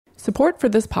Support for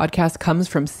this podcast comes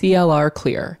from CLR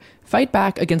Clear. Fight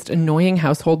back against annoying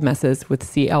household messes with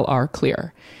CLR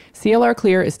Clear. CLR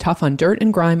Clear is tough on dirt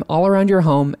and grime all around your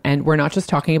home, and we're not just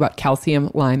talking about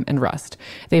calcium, lime, and rust.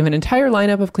 They have an entire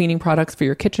lineup of cleaning products for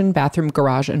your kitchen, bathroom,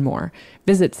 garage, and more.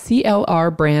 Visit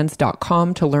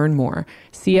clrbrands.com to learn more.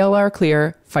 CLR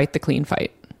Clear, fight the clean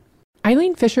fight.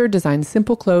 Eileen Fisher designs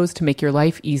simple clothes to make your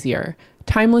life easier.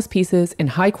 Timeless pieces in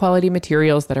high-quality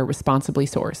materials that are responsibly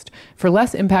sourced for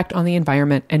less impact on the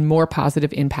environment and more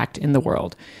positive impact in the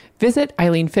world. Visit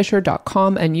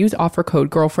eileenfisher.com and use offer code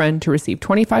GIRLFRIEND to receive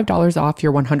 $25 off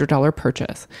your $100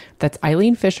 purchase. That's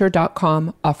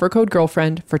eileenfisher.com, offer code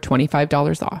GIRLFRIEND for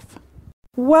 $25 off.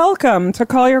 Welcome to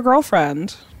Call Your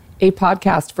Girlfriend, a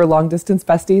podcast for long-distance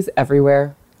besties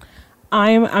everywhere.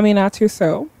 I'm Aminatu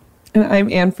So. And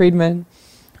I'm Ann Friedman.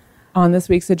 On this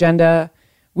week's agenda,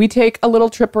 we take a little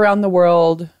trip around the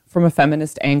world from a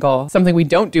feminist angle, something we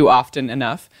don't do often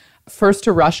enough. First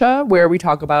to Russia, where we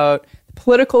talk about the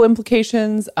political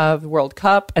implications of the World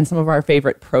Cup and some of our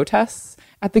favorite protests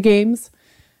at the games.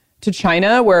 To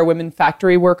China, where women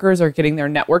factory workers are getting their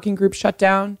networking groups shut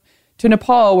down. To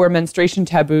Nepal, where menstruation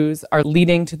taboos are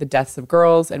leading to the deaths of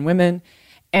girls and women.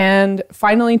 And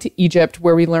finally to Egypt,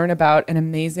 where we learn about an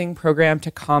amazing program to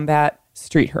combat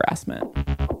street harassment.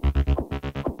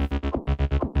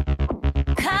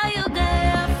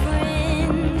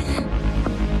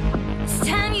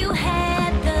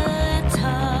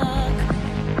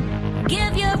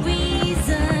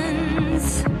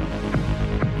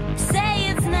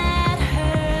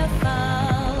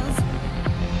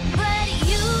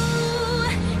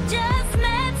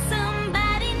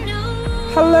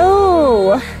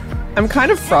 Hello. I'm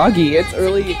kind of froggy. It's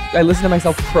early. I listen to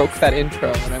myself croak that intro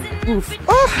and I'm like, oof.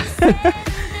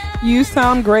 Oh. You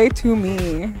sound great to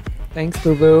me. Thanks,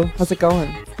 boo-boo. How's it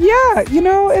going? Yeah,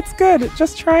 it's good.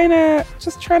 Just trying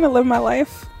to live my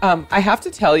life. I have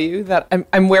to tell you that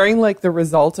I'm wearing like the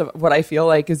result of what I feel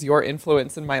like is your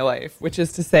influence in my life, which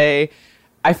is to say,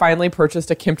 I finally purchased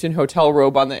a Kimpton hotel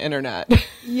robe on the internet.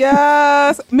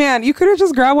 Yes. Man, you could have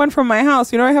just grabbed one from my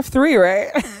house. I have 3, right?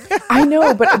 I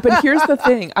know, but here's the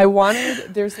thing.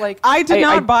 I did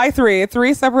not buy 3.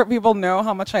 3 separate people know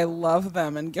how much I love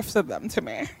them and gifted them to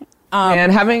me.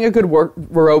 And having a good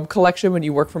robe collection when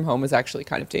you work from home is actually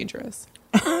kind of dangerous.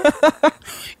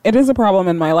 It is a problem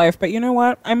in my life, but you know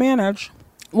what? I manage.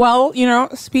 Well,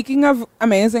 speaking of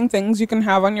amazing things you can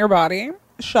have on your body,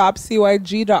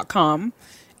 shopcyg.com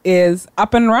is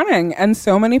up and running, and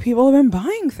so many people have been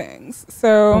buying things.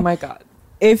 So, oh my God.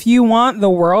 If you want the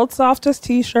world's softest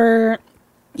t-shirt,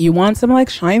 you want some like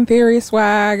Shine Theory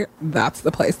swag, that's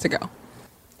the place to go.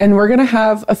 And we're going to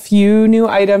have a few new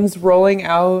items rolling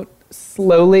out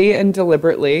slowly and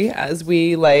deliberately as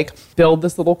we build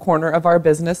this little corner of our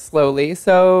business slowly.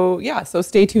 So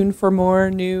stay tuned for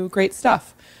more new great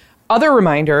stuff. Other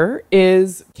reminder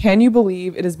is, can you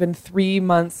believe it has been 3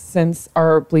 months since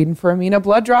our Bleeding for Amina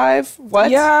blood drive?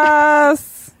 What?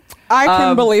 Yes. I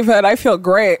can believe it. I feel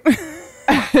great.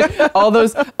 all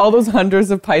those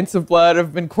hundreds of pints of blood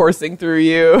have been coursing through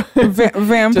you.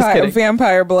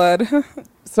 Vampire blood.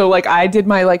 So I did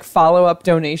my follow-up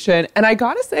donation, and I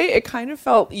gotta say it kind of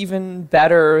felt even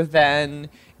better than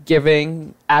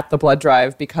giving at the blood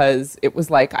drive, because it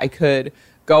was I could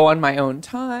go on my own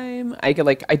time.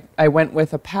 I went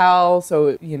with a pal,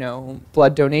 so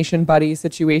blood donation buddy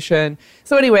situation.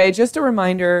 So anyway, just a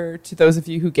reminder to those of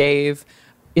you who gave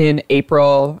in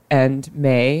April and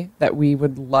May that we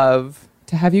would love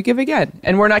to have you give again.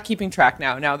 And we're not keeping track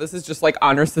now. Now this is just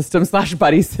honor system /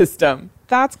 buddy system.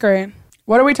 That's great.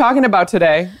 What are we talking about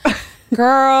today?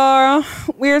 Girl,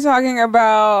 we're talking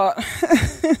about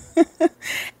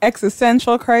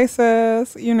existential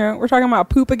crisis. We're talking about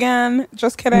poop again.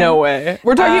 Just kidding. No way.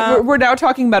 We're now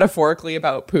talking metaphorically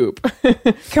about poop.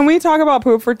 Can we talk about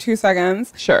poop for 2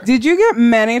 seconds? Sure. Did you get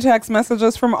many text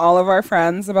messages from all of our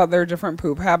friends about their different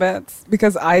poop habits?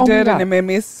 Because I did, and it made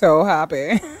me so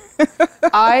happy.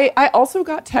 I also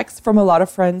got texts from a lot of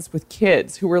friends with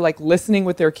kids who were listening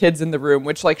with their kids in the room,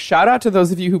 which shout out to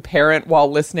those of you who parent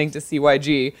while listening to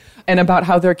CYG, and about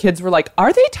how their kids were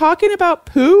are they talking about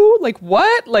poo?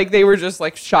 What? They were just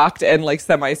shocked and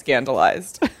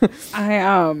semi-scandalized.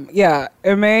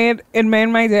 It made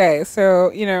my day.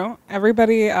 So,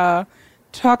 everybody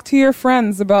talk to your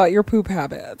friends about your poop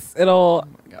habits.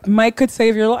 Mike could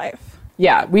save your life.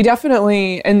 Yeah, we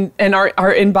definitely, and our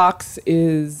inbox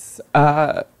is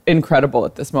incredible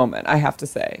at this moment, I have to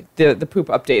say. The poop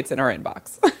updates in our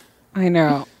inbox. I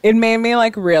know. It made me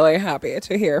really happy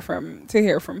to hear from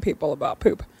people about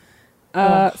poop.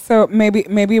 So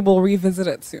maybe we'll revisit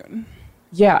it soon.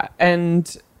 Yeah,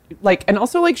 and like, and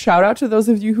also like shout out to those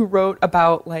of you who wrote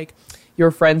about like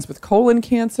your friends with colon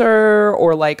cancer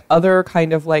or like other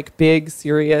kind of like big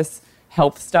serious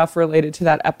health stuff related to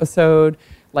that episode.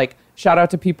 Like shout out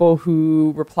to people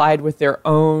who replied with their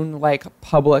own like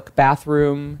public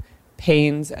bathroom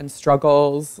pains and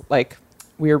struggles. Like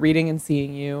we are reading and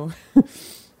seeing you.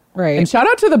 Right. And shout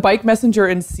out to the bike messenger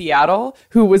in Seattle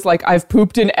who was like, I've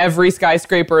pooped in every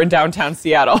skyscraper in downtown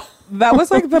Seattle. That was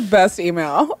like the best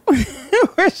email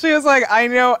where she was like, I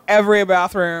know every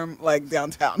bathroom like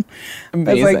downtown.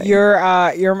 Amazing. It's like,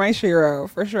 you're my Shiro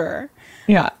for sure.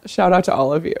 Yeah. Shout out to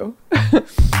all of you.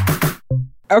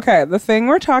 Okay. The thing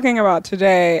we're talking about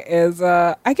today is,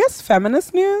 I guess,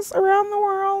 feminist news around the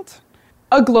world.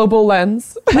 A global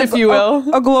lens, if you will.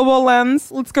 A global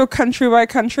lens. Let's go country by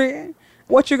country.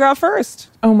 What you got first?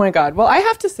 Oh my God. Well, I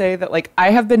have to say that like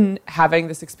I have been having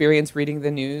this experience reading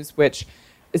the news, which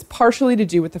is partially to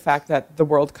do with the fact that the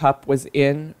World Cup was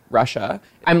in Russia.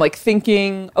 I'm like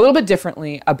thinking a little bit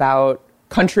differently about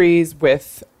countries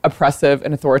with oppressive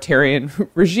and authoritarian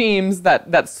regimes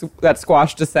that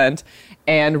squash dissent,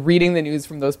 and reading the news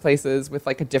from those places with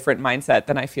like a different mindset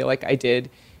than I feel like I did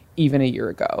even a year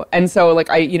ago. And so like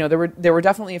there were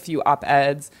definitely a few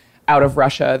op-eds out of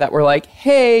Russia that were like,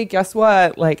 hey, guess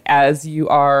what? Like, as you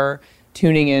are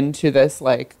tuning into this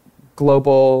like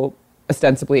global,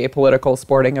 ostensibly apolitical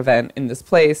sporting event in this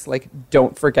place, like,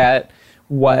 don't forget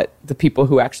what the people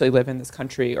who actually live in this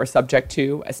country are subject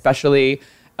to, especially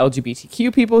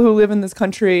LGBTQ people who live in this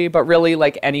country, but really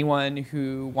like anyone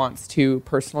who wants to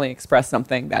personally express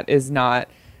something that is not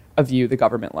a view the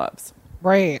government loves.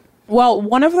 Right. Well,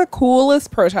 one of the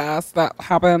coolest protests that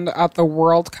happened at the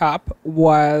World Cup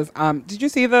was, did you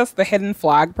see this? The hidden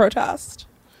flag protest?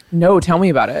 No, tell me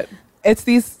about it. It's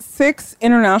these 6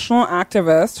 international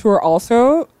activists who are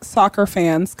also soccer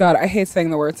fans. God, I hate saying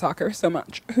the word soccer so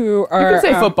much. Who are, you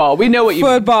can say football. We know what you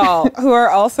mean. Football. Who are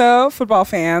also football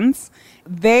fans.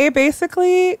 They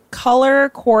basically color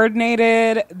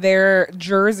coordinated their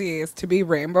jerseys to be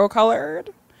rainbow colored.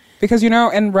 Because,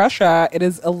 in Russia, it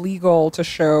is illegal to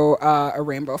show a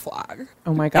rainbow flag.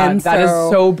 Oh, my God. That is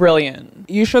so brilliant.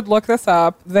 You should look this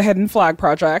up. The Hidden Flag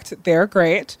Project. They're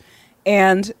great.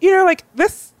 And,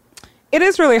 this, it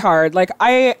is really hard. Like,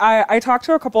 I talked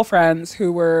to a couple friends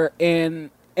who were in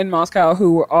Moscow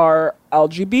who are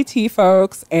LGBT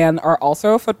folks and are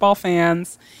also football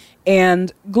fans.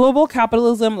 And global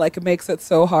capitalism, like, makes it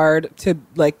so hard to,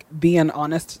 like, be an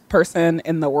honest person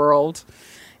in the world.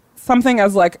 Something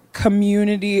as like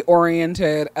community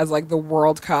oriented as like the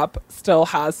World Cup still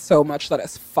has so much that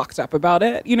is fucked up about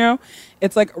it.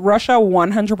 It's like Russia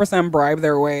 100% bribed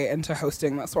their way into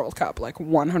hosting this World Cup, like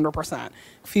 100%.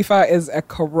 FIFA is a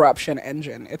corruption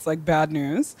engine. It's like bad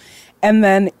news. And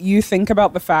then you think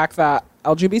about the fact that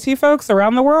LGBT folks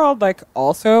around the world like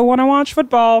also want to watch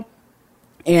football.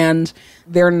 And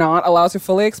they're not allowed to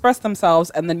fully express themselves.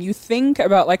 And then you think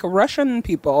about like Russian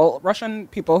people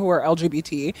who are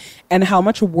LGBT and how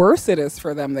much worse it is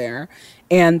for them there.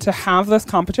 And to have this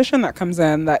competition that comes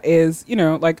in that is,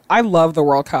 like, I love the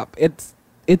World Cup.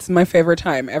 It's my favorite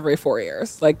time every 4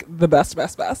 years. Like the best.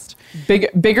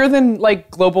 Bigger than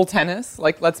like global tennis.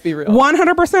 Like, let's be real.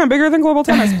 100% bigger than global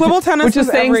tennis. Global tennis which is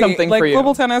saying something for you.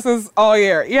 Global tennis is all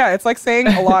year. Yeah, it's like saying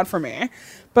a lot for me.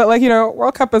 But, like,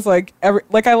 World Cup is, like,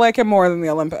 I like it more than the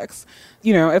Olympics.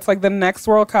 It's like the next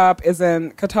World Cup is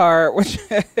in Qatar, which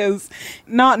is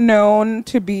not known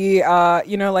to be,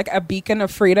 like a beacon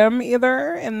of freedom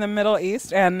either in the Middle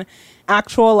East. And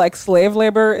actual, like, slave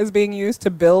labor is being used to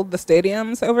build the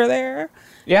stadiums over there.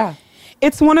 Yeah.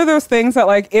 It's one of those things that,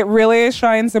 like, it really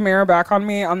shines a mirror back on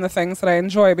me on the things that I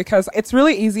enjoy, because it's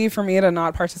really easy for me to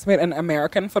not participate in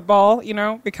American football,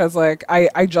 because, like,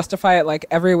 I justify it, like,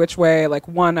 every which way. Like,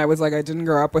 one, I was like, I didn't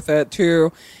grow up with it.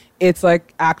 Two, it's,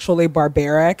 like, actually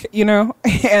barbaric,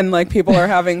 and, like, people are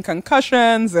having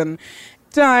concussions and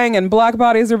dying and black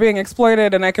bodies are being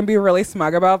exploited, and I can be really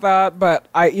smug about that. But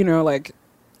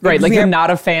right, like you're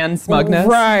not a fan smugness.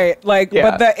 Right, like,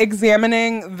 yeah. But the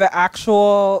examining the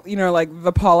actual, like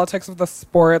the politics of the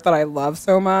sport that I love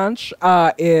so much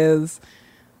is,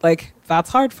 like,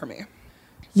 that's hard for me.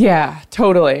 Yeah,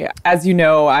 totally. As you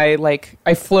know, I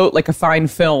float like a fine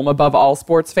film above all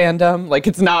sports fandom. Like,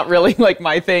 it's not really like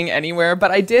my thing anywhere, but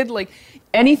I did like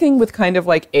anything with kind of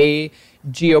like a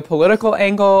geopolitical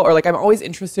angle, or like I'm always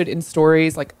interested in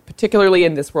stories, like particularly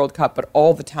in this World Cup, but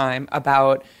all the time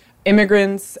about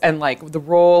immigrants and like the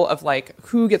role of like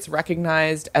who gets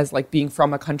recognized as like being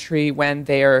from a country when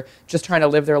they're just trying to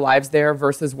live their lives there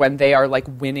versus when they are like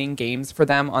winning games for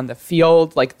them on the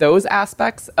field. Like those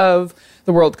aspects of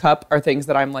the World Cup are things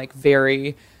that I'm like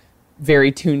very,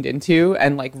 very tuned into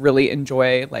and like really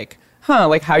enjoy like,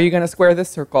 like how are you going to square this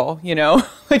circle? You know,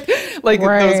 like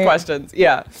those questions.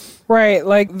 Yeah. Right.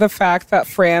 Like the fact that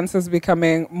France is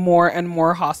becoming more and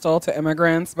more hostile to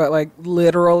immigrants, but like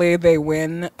literally they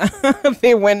win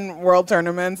world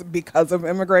tournaments because of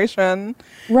immigration.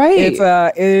 Right.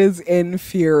 It is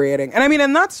infuriating. And I mean,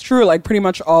 and that's true like pretty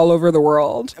much all over the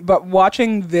world. But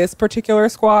watching this particular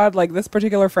squad, like this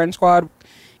particular French squad,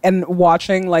 and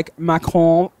watching like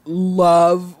Macron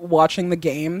love watching the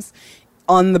games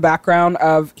on the background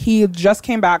of he just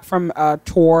came back from a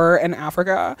tour in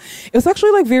Africa. It was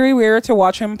actually like very weird to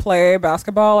watch him play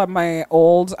basketball at my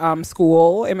old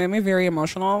school. It made me very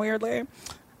emotional, weirdly.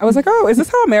 I was like, oh, is this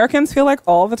how Americans feel like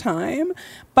all the time?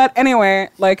 But anyway,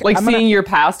 like seeing your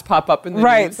past pop up in the news.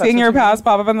 Right, seeing your past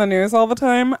pop up in the news all the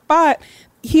time. But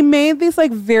he made these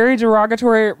like very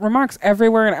derogatory remarks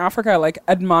everywhere in Africa, like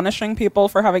admonishing people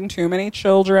for having too many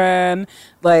children,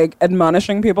 like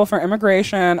admonishing people for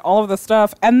immigration, all of this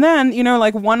stuff. And then, you know,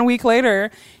 like 1 week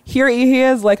later, here he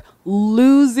is like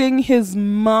losing his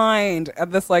mind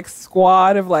at this like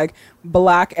squad of like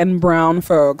black and brown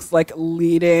folks, like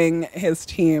leading his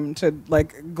team to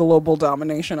like global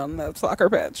domination on the soccer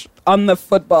pitch, on the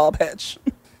football pitch.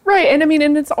 Right. And I mean,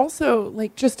 and it's also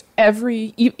like just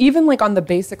even like on the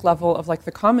basic level of like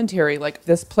the commentary, like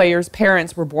this player's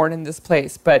parents were born in this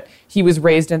place, but he was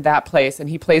raised in that place and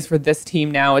he plays for this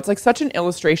team now. It's like such an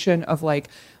illustration of like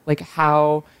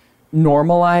how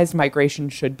normalized migration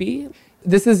should be.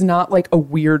 This is not like a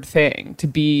weird thing to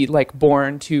be like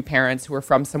born to parents who are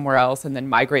from somewhere else and then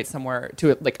migrate somewhere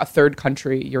to like a third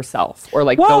country yourself or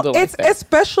like build a life it's there.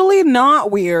 Especially not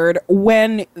weird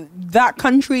when that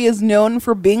country is known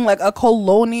for being like a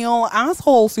colonial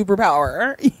asshole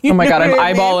superpower. Oh my God, I'm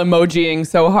eyeball emojiing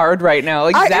so hard right now.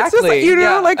 Exactly.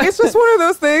 It's just one of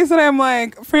those things that I'm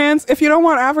like, France, if you don't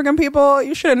want African people,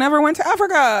 you should have never went to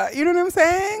Africa. You know what I'm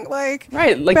saying? Like,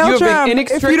 right. Like Belgium, you have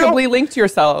inextricably linked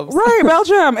yourselves. Right.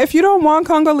 Belgium, if you don't want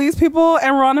Congolese people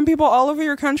and Rwandan people all over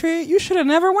your country, you should have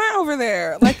never went over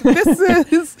there. Like this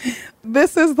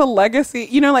is the legacy.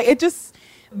 You know, like it just,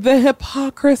 the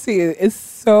hypocrisy is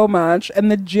so much and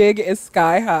the jig is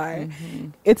sky high. Mm-hmm.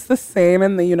 It's the same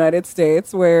in the United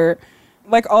States where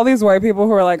like all these white people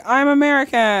who are like, I'm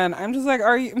American. I'm just like,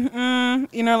 are you,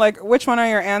 you know, like which one of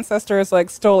your ancestors like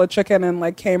stole a chicken and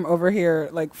like came over here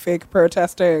like fake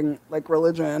protesting like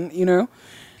religion, you know?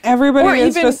 Everybody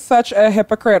is just such a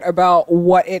hypocrite about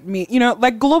what it means. You know,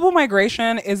 like global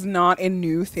migration is not a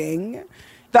new thing.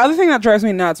 The other thing that drives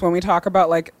me nuts when we talk about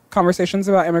like conversations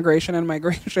about immigration and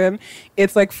migration,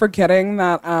 it's like forgetting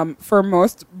that for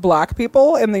most black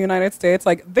people in the United States,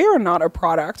 like they are not a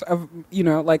product of, you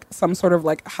know, like some sort of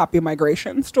like happy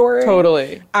migration story.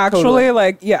 Totally. Actually,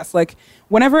 like, yes, like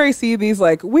whenever I see these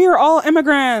like, we are all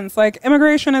immigrants, like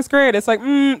immigration is great. It's like,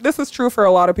 this is true for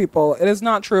a lot of people. It is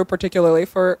not true particularly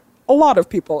for a lot of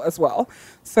people as well.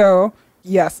 So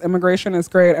yes, immigration is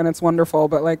great and it's wonderful,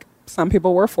 but like some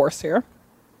people were forced here.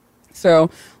 So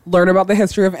learn about the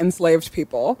history of enslaved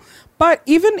people. But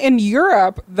even in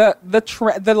Europe,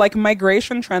 the like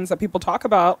migration trends that people talk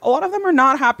about, a lot of them are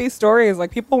not happy stories.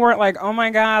 Like people weren't like, oh my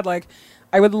God, like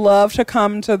I would love to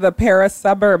come to the Paris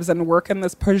suburbs and work in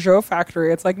this Peugeot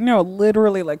factory. It's like, no,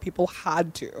 literally like people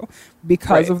had to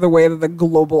because of the way that the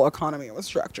global economy was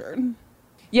structured.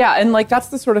 Yeah. And like, that's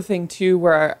the sort of thing too,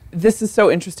 where this is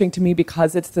so interesting to me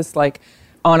because it's this like,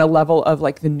 on a level of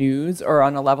like the news or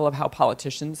on a level of how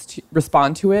politicians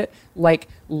respond to it, like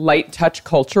light touch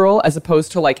cultural as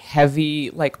opposed to like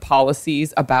heavy like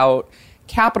policies about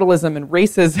capitalism and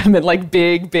racism and like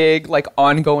big like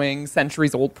ongoing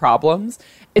centuries old problems.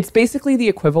 It's basically the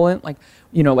equivalent, like,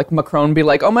 you know, like Macron be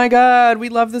like, oh my God, we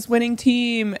love this winning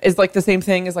team, is like the same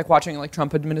thing as like watching like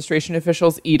Trump administration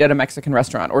officials eat at a Mexican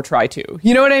restaurant or try to.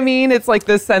 You know what I mean? It's like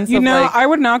this sense of like, I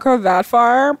would not go that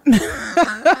far.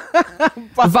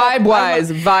 Vibe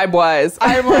wise.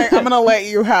 I'm like, I'm going to let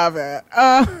you have it.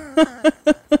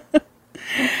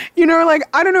 You know, like,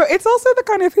 I don't know. It's also the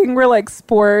kind of thing where like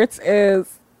sports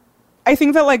is, I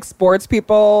think that like sports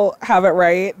people have it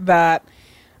right that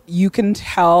you can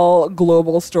tell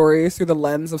global stories through the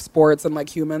lens of sports and like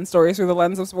human stories through the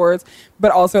lens of sports,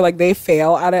 but also like they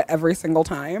fail at it every single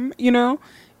time, you know,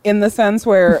 in the sense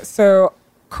where, so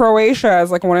Croatia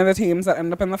is like one of the teams that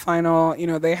end up in the final, you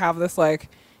know, they have this like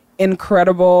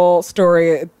incredible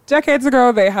story. Decades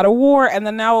ago, they had a war, and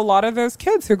then now a lot of those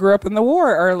kids who grew up in the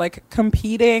war are like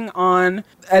competing on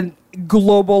a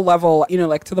global level, you know,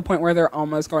 like to the point where they're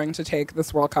almost going to take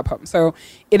this World Cup home. So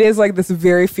it is like this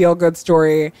very feel-good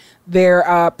story.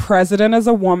 Their president is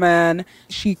a woman.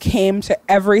 She came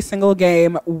to every single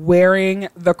game wearing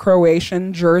the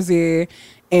Croatian jersey.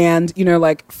 and, you know,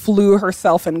 like flew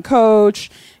herself and coach.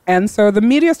 And so the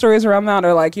media stories around that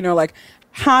are like, you know, like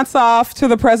hats off to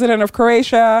the president of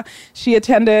Croatia. She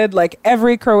attended like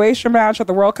every Croatia match at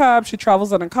the World Cup. She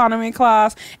travels in economy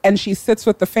class and she sits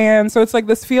with the fans. So it's like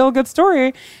this feel good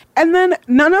story. And then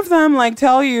none of them like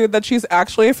tell you that she's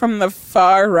actually from the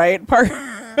far right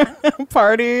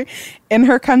party in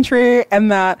her country,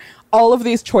 and that all of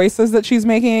these choices that she's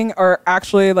making are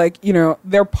actually like, you know,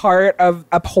 they're part of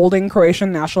upholding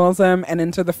Croatian nationalism and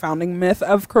into the founding myth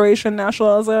of Croatian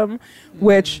nationalism,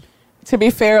 which, to be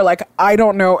fair, like, I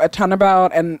don't know a ton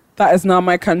about, and that is not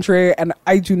my country, and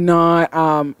I do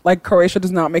not, like, Croatia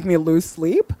does not make me lose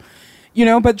sleep, you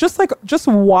know, but just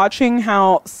watching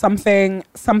how something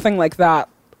like that,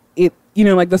 it, you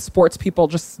know, like the sports people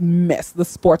just miss, the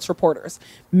sports reporters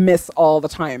miss all the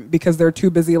time because they're too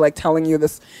busy like telling you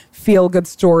this feel good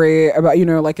story about, you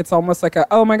know, like it's almost like a,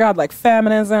 oh my God, like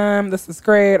feminism, this is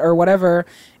great or whatever.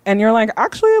 And you're like,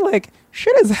 actually, like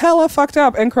shit is hella fucked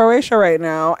up in Croatia right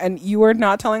now. And you are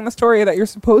not telling the story that you're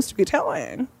supposed to be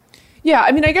telling. Yeah,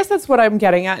 I mean, I guess that's what I'm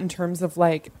getting at in terms of,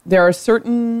 like, there are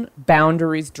certain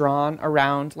boundaries drawn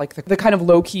around, like, the kind of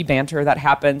low-key banter that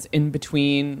happens in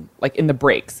between, like, in the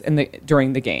breaks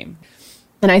during the game.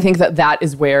 And I think that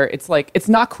is where it's, like, it's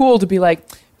not cool to be like,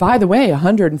 by the way,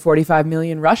 145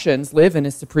 million Russians live in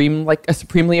a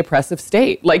supremely oppressive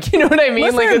state. Like, you know what I mean?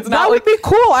 Listen, like, it's not that like, would be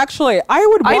cool, actually. I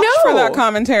would watch for that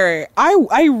commentary.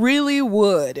 I really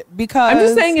would, because I'm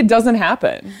just saying it doesn't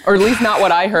happen, or at least not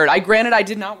what I heard. Granted, I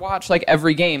did not watch like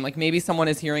every game. Like maybe someone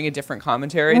is hearing a different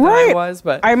commentary than I was,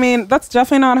 but I mean, that's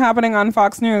definitely not happening on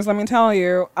Fox News. Let me tell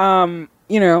you.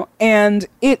 You know, and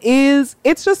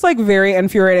it's just like very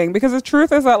infuriating, because the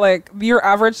truth is that like your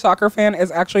average soccer fan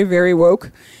is actually very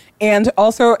woke. And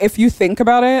also, if you think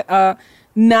about it,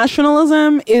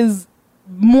 nationalism is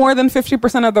more than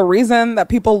 50% of the reason that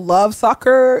people love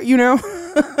soccer, you know,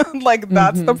 like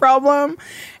that's the problem.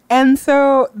 And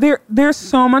so there's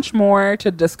so much more to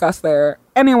discuss there.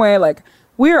 Anyway, like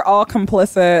we are all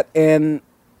complicit in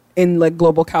like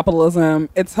global capitalism.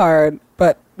 It's hard,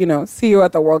 but you know, see you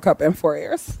at the World Cup in 4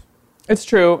 years. It's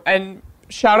true. And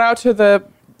shout out to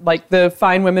the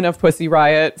fine women of Pussy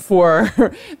Riot for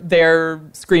their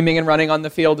screaming and running on the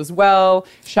field as well.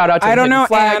 Shout out to the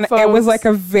flag folks. It was like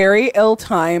a very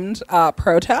ill-timed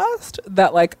protest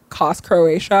that like cost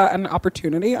Croatia an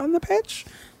opportunity on the pitch.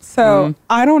 So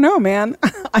I don't know, man.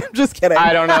 I'm just kidding.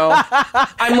 I don't know.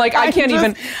 I'm like,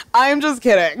 I'm just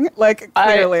kidding. Like,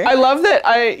 clearly. I love that.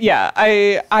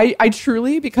 I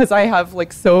truly, because I have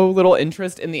like so little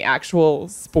interest in the actual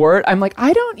sport, I'm like,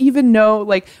 I don't even know.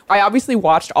 Like, I obviously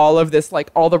watched all of this,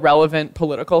 like all the relevant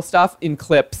political stuff in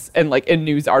clips and like in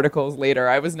news articles later.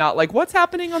 I was not like, what's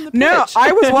happening on the pitch? No,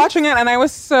 I was watching it and I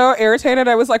was so irritated.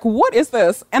 I was like, what is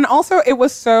this? And also it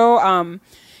was so,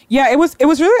 yeah, it was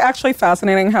really actually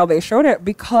fascinating how they showed it,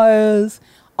 because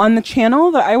on the channel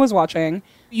that I was watching,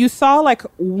 you saw like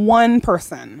one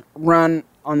person run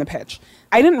on the pitch.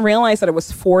 I didn't realize that it was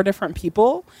 4 different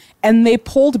people, and they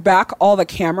pulled back all the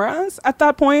cameras at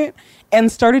that point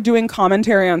and started doing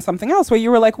commentary on something else, where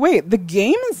you were like, wait, the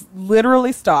game is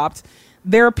literally stopped.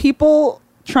 There are people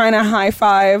trying to high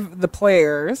five the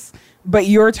players, but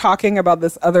you're talking about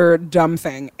this other dumb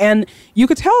thing. And you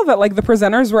could tell that like the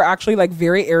presenters were actually like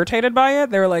very irritated by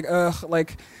it. They were like, ugh,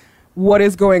 like what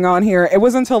is going on here? It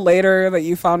wasn't until later that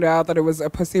you found out that it was a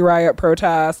Pussy Riot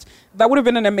protest. That would have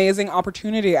been an amazing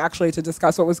opportunity actually to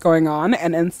discuss what was going on.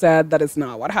 And instead that is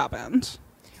not what happened.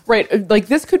 Right. Like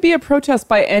this could be a protest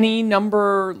by any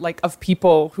number like of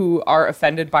people who are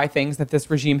offended by things that this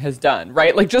regime has done.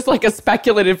 Right. Like just like a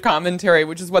speculative commentary,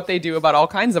 which is what they do about all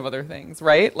kinds of other things.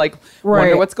 Right. Like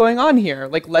wonder what's going on here.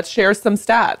 Like let's share some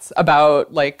stats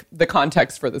about like the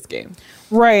context for this game.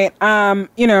 Right.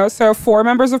 You know, so 4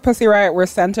 members of Pussy Riot were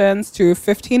sentenced to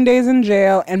 15 days in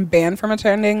jail and banned from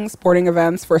attending sporting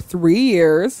events for 3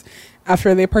 years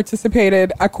after they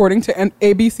participated, according to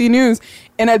ABC News,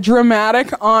 in a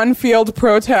dramatic on-field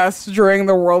protest during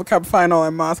the World Cup final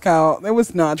in Moscow. It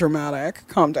was not dramatic.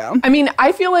 Calm down. I mean,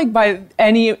 I feel like by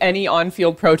any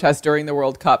on-field protest during the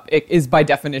World Cup, it is by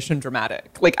definition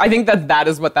dramatic. Like, I think that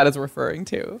is what that is referring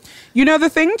to. You know, the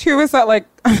thing, too, is that, like,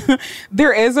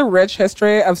 there is a rich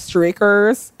history of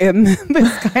streakers in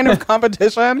this kind of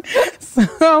competition.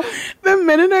 So the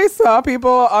minute I saw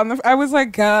people I was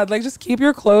like, God, like, just keep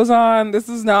your clothes on. This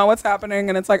is not what's happening.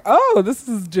 And it's like, oh, this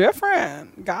is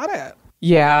different. Got it.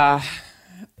 Yeah.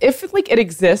 If like it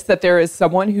exists that there is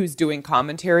someone who's doing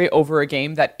commentary over a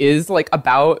game that is like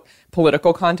about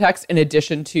political context in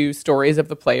addition to stories of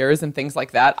the players and things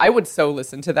like that, I would so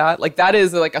listen to that. Like that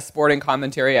is like a sporting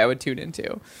commentary I would tune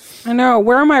into. I know.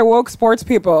 Where are my woke sports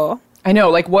people? I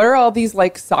know, like, what are all these,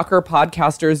 like, soccer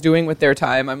podcasters doing with their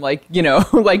time? I'm like, you know,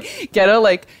 like, get a,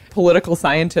 like, political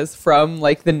scientist from,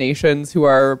 like, the nations who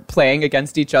are playing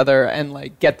against each other and,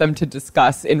 like, get them to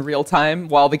discuss in real time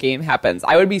while the game happens.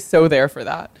 I would be so there for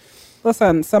that.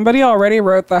 Listen, somebody already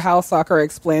wrote the How Soccer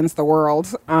Explains the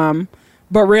World.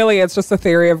 But really, it's just a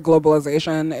theory of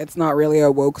globalization. It's not really a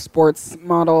woke sports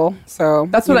model. So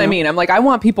that's what I mean. I'm like, I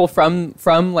want people from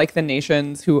like the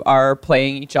nations who are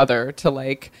playing each other to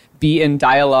like be in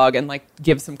dialogue and like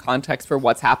give some context for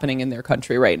what's happening in their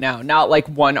country right now. Not like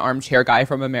one armchair guy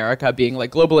from America being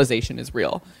like, globalization is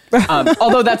real.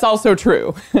 Although that's also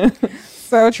true.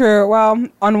 So true. Well,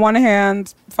 on one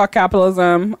hand, fuck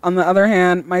capitalism. On the other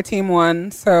hand, my team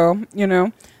won. So, you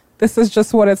know. This is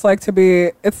just what it's like to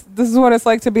be. This is what it's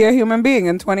like to be a human being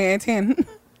in 2018.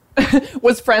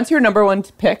 Was France your number one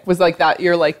pick? Was like that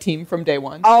your like team from day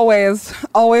one? Always,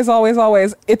 always, always,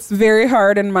 always. It's very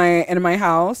hard in my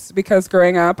house because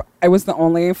growing up, I was the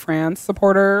only France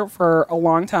supporter for a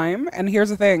long time. And here's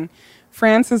the thing: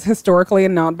 France has historically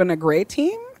not been a great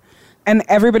team, and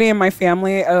everybody in my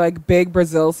family are like big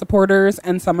Brazil supporters,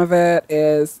 and some of it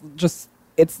is just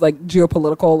it's like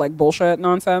geopolitical like bullshit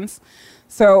nonsense.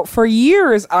 So for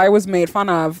years, I was made fun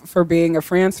of for being a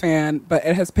France fan, but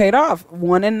it has paid off.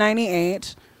 One in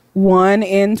 98, one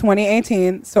in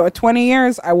 2018. So at 20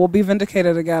 years, I will be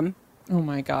vindicated again. Oh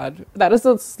my God. That is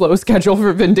a slow schedule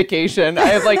for vindication. I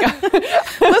have like...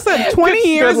 Listen, 20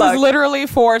 years is literally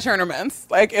 4 tournaments.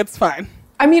 Like, it's fine.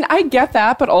 I mean, I get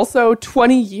that, but also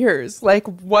 20 years. Like,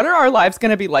 what are our lives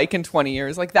going to be like in 20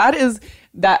 years? Like,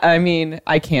 I mean,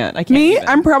 I can't Me, even.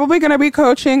 I'm probably going to be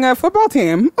coaching a football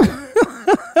team.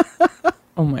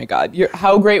 Oh my God.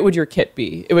 How great would your kit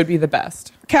be? It would be the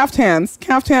best. Caftans.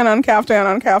 Caftan on caftan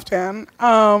on caftan.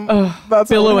 That's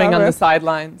billowing on the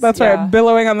sidelines. That's right.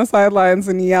 Billowing on the sidelines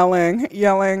and yelling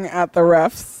at the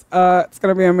refs. It's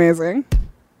going to be amazing.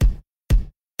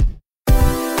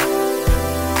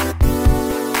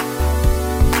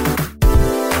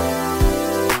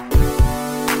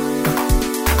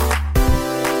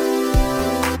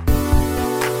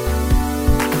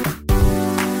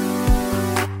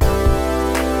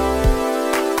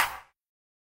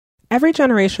 Every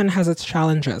generation has its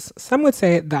challenges. Some would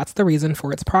say that's the reason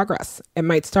for its progress. It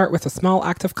might start with a small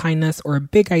act of kindness or a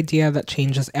big idea that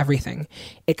changes everything.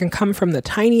 It can come from the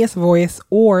tiniest voice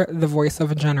or the voice of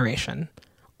a generation.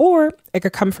 Or it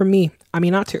could come from me,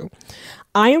 Aminatu.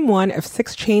 I am one of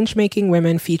 6 change-making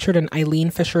women featured in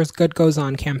Eileen Fisher's Good Goes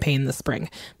On campaign this spring.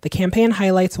 The campaign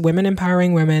highlights women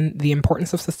empowering women, the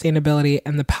importance of sustainability,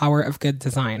 and the power of good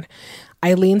design.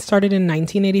 Eileen started in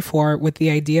 1984 with the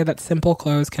idea that simple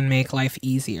clothes can make life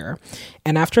easier.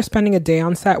 And after spending a day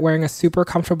on set wearing a super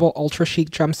comfortable ultra chic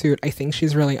jumpsuit, I think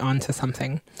she's really on to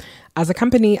something. As a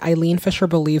company, Eileen Fisher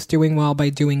believes doing well by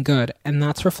doing good, and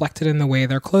that's reflected in the way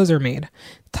their clothes are made.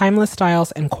 Timeless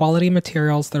styles and quality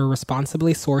materials that are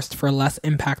responsibly sourced for less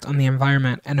impact on the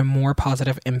environment and a more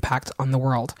positive impact on the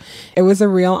world. It was a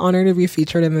real honor to be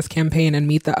featured in this campaign and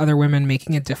meet the other women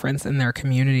making a difference in their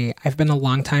community. I've been a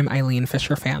longtime Eileen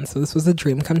Fisher fan, so this was a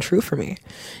dream come true for me.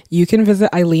 You can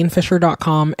visit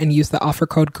eileenfisher.com and use the offer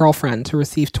code GIRLFRIEND to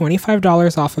receive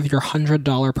 $25 off of your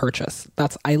 $100 purchase.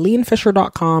 That's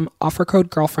eileenfisher.com, offer code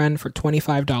GIRLFRIEND for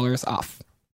 $25 off.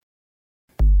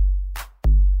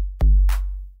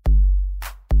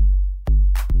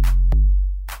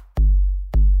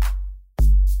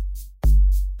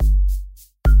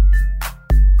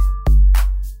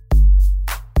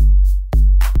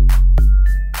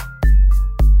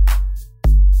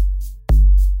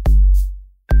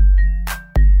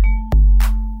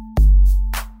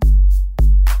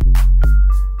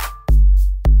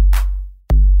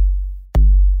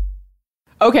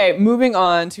 Okay, moving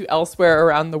on to elsewhere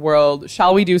around the world.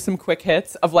 Shall we do some quick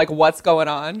hits of like what's going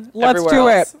on? Let's do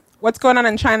it. What's going on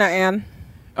in China, Anne?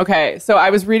 Okay, so I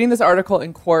was reading this article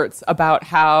in Quartz about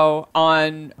how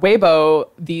on Weibo,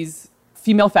 these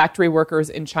female factory workers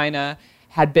in China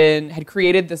had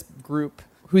created this group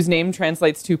whose name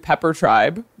translates to Pepper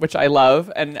Tribe, which I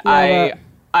love, and I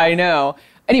know.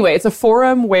 Anyway, it's a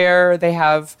forum where they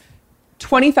have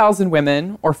 20,000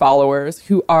 women or followers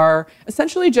who are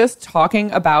essentially just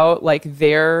talking about like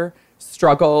their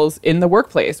struggles in the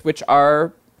workplace, which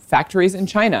are factories in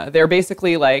China. They're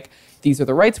basically like, these are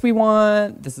the rights we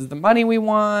want, this is the money we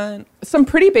want. Some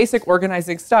pretty basic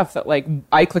organizing stuff that like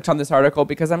I clicked on this article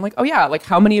because I'm like, oh yeah, like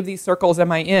how many of these circles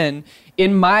am I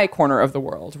in my corner of the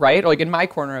world, right? Or like in my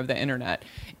corner of the internet.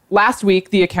 Last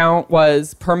week, the account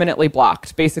was permanently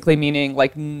blocked, basically meaning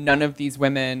like none of these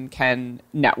women can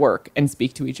network and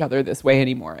speak to each other this way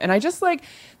anymore. And I just like,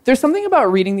 there's something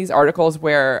about reading these articles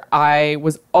where I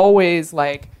was always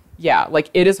like, yeah, like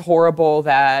it is horrible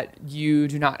that you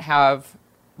do not have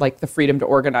like the freedom to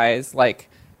organize like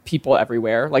people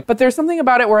everywhere. Like, but there's something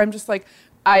about it where I'm just like,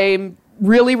 I'm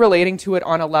really relating to it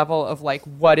on a level of like,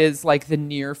 what is like the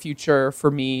near future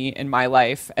for me in my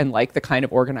life and like the kind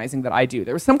of organizing that I do.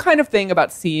 There was some kind of thing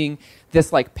about seeing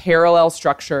this like parallel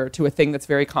structure to a thing that's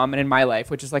very common in my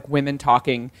life, which is like women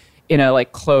talking in a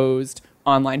like closed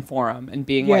online forum and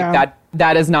being like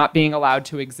that is not being allowed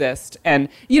to exist. And,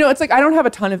 you know, it's like, I don't have a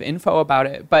ton of info about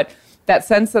it, but that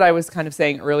sense that I was kind of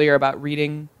saying earlier about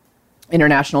reading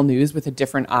international news with a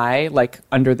different eye, like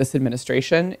under this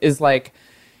administration is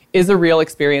a real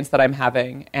experience that I'm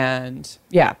having. And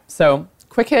yeah, so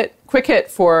quick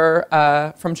hit for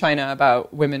from China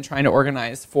about women trying to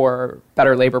organize for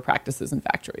better labor practices in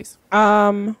factories.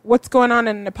 What's going on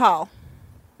in Nepal?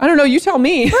 I don't know. You tell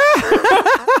me.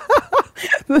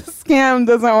 The scam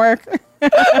doesn't work. I'm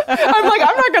like,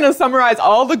 I'm not going to summarize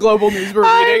all the global news we're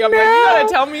reading. I'm like, you got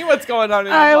to tell me what's going on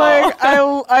in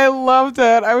Nepal. I loved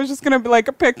it. I was just going to be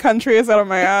like, pick countries out of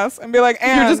my ass and be like,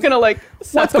 you're just going to like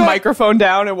set the microphone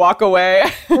down and walk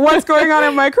away. What's going on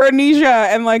in Micronesia?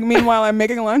 And like, meanwhile, I'm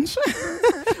making lunch.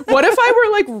 What if I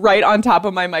were like right on top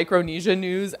of my Micronesia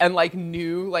news and like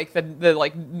knew like the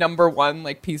like number one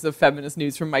like piece of feminist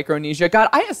news from Micronesia? God,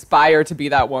 I aspire to be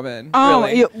that woman. Oh,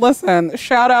 really. Listen,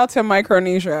 shout out to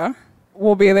Micronesia.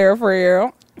 We'll be there for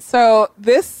you. So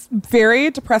this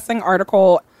very depressing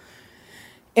article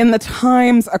in the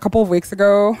Times a couple of weeks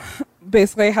ago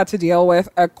basically had to deal with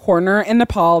a corner in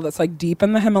Nepal that's like deep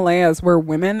in the Himalayas where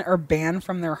women are banned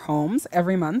from their homes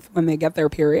every month when they get their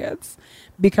periods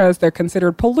because they're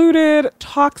considered polluted,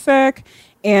 toxic,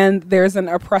 and there's an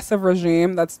oppressive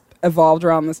regime that's evolved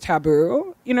around this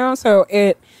taboo, you know? So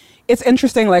it's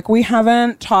interesting. Like, we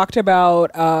haven't talked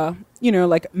about,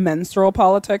 like menstrual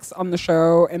politics on the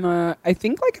show in a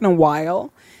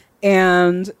while.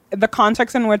 And the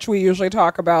context in which we usually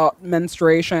talk about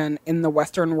menstruation in the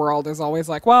Western world is always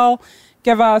like, well,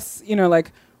 give us,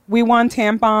 we want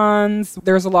tampons.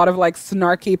 There's a lot of like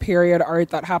snarky period art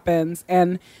that happens.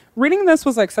 And reading this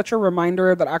was like such a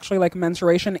reminder that actually like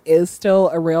menstruation is still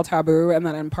a real taboo and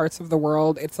that in parts of the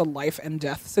world it's a life and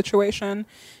death situation.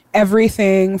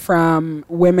 Everything from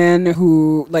women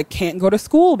who like can't go to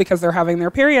school because they're having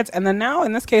their periods. And then now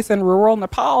in this case in rural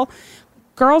Nepal,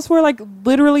 girls were like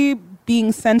literally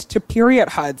being sent to period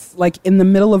huts, like in the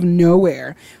middle of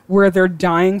nowhere where they're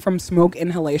dying from smoke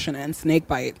inhalation and snake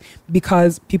bite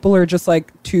because people are just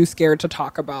like too scared to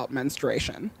talk about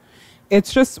menstruation.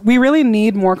 It's just, we really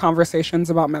need more conversations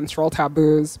about menstrual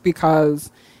taboos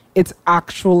because it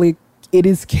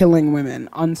is killing women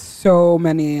on so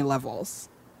many levels.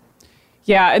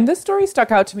 Yeah, and this story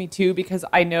stuck out to me too because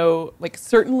I know, like,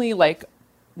 certainly like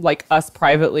us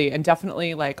privately and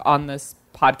definitely like on this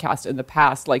podcast in the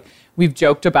past, like we've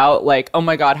joked about like, oh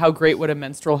my God, how great would a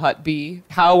menstrual hut be?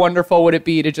 How wonderful would it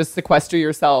be to just sequester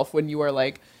yourself when you are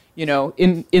like,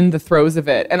 in the throes of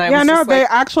it? And they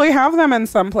actually have them in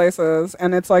some places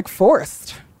and it's like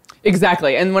forced.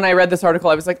 Exactly. And when I read this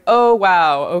article, I was like, oh,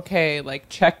 wow. Okay. Like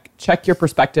check your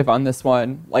perspective on this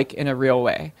one, like in a real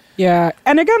way. Yeah.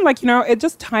 And again, like, it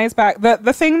just ties back.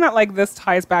 The thing that like this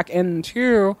ties back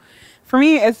into for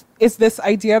me is this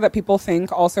idea that people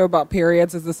think also about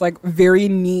periods is this like very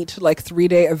neat, like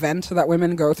 3-day event that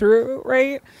women go through,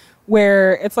 right?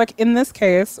 Where it's like, in this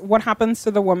case, what happens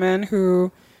to the woman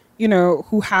who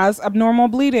has abnormal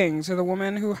bleeding, to the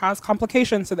woman who has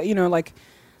complications, so that, like,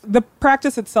 the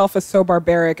practice itself is so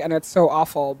barbaric and it's so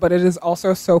awful, but it is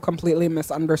also so completely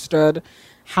misunderstood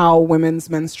how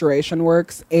women's menstruation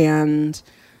works, and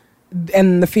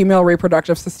the female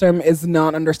reproductive system is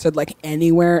not understood like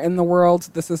anywhere in the world.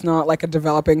 This is not like a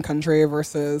developing country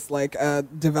versus like a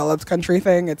developed country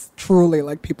thing. It's truly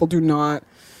like people do not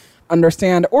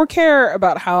understand or care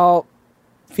about how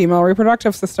female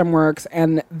reproductive system works,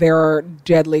 and there are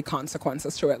deadly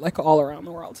consequences to it like all around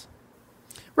the world.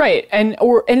 Right. And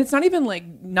it's not even like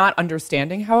not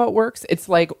understanding how it works. It's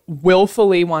like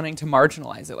willfully wanting to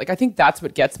marginalize it. Like, I think that's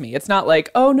what gets me. It's not like,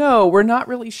 oh no, we're not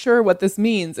really sure what this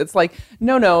means. It's like,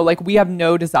 no, like we have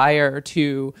no desire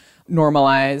to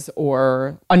normalize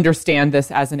or understand this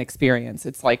as an experience.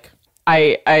 It's like,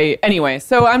 anyway,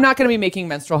 so I'm not going to be making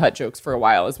menstrual hut jokes for a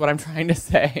while is what I'm trying to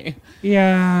say.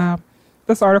 Yeah.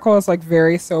 This article is like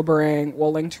very sobering.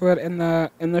 We'll link to it in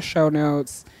the show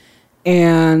notes.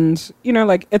 And,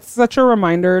 like, it's such a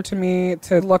reminder to me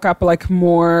to look up like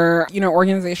more,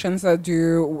 organizations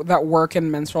that work in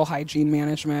menstrual hygiene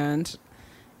management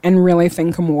and really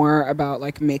think more about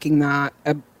like making that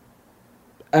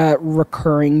a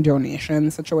recurring donation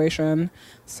situation.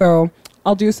 So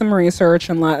I'll do some research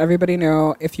and let everybody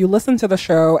know. If you listen to the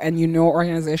show and you know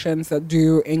organizations that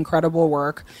do incredible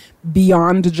work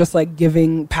beyond just like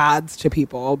giving pads to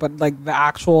people, but like the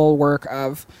actual work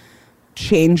of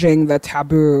changing the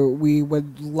taboo, we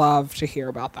would love to hear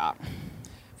about that.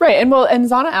 Right. And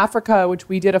ZanaAfrica, which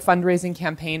we did a fundraising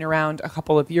campaign around a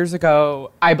couple of years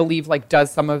ago, I believe like does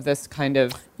some of this kind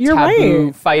of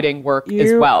taboo fighting work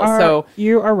as well. So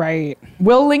you are right.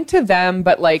 We'll link to them,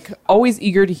 but like always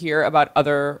eager to hear about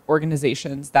other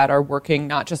organizations that are working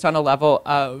not just on a level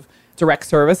of direct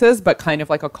services, but kind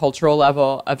of like a cultural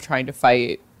level of trying to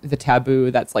fight the taboo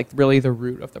that's like really the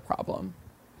root of the problem.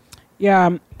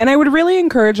 Yeah. And I would really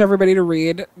encourage everybody to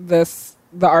read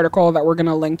the article that we're going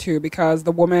to link to, because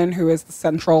the woman who is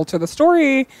central to the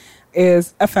story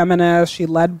is a feminist. She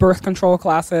led birth control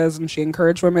classes and she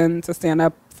encouraged women to stand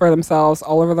up for themselves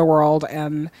all over the world.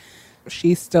 And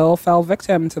she still fell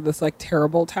victim to this like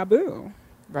terrible taboo.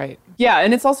 Right. Yeah.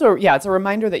 And it's also, it's a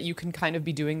reminder that you can kind of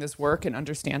be doing this work and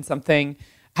understand something,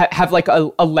 have like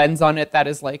a lens on it that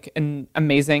is like an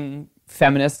amazing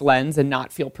feminist lens and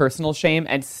not feel personal shame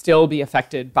and still be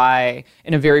affected by,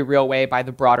 in a very real way, by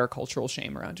the broader cultural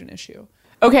shame around an issue.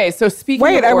 Okay, so speaking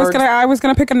of orgs, I was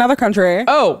gonna pick another country.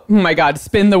 Oh my God,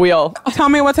 spin the wheel. Tell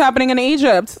me what's happening in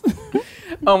Egypt.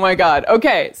 Oh my God.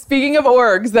 Okay, speaking of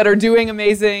orgs that are doing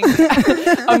amazing,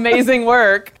 amazing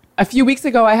work. A few weeks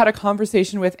ago, I had a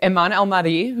conversation with Iman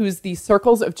El-Mahdi, who's the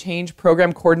Circles of Change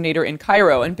program coordinator in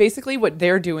Cairo. And basically what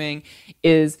they're doing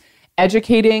is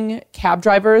educating cab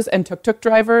drivers and tuk-tuk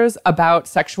drivers about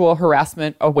sexual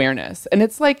harassment awareness. And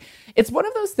it's like, it's one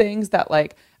of those things that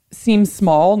like seems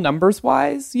small numbers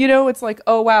wise, you know, it's like,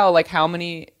 oh wow, like how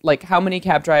many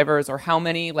cab drivers or how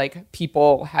many like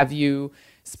people have you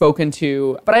spoken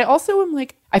to? But I also am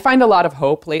like, I find a lot of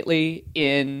hope lately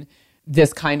in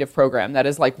this kind of program that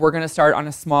is like, we're going to start on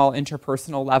a small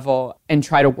interpersonal level and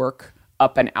try to work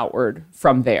up and outward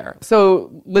from there.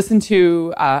 So listen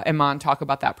to Iman talk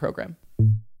about that program.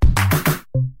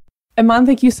 Iman,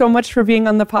 thank you so much for being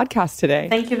on the podcast today.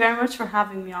 Thank you very much for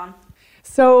having me on.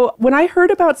 So when I heard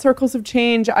about Circles of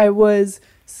Change, I was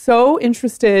so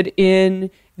interested in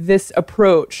this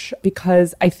approach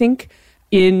because I think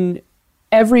in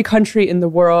every country in the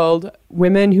world,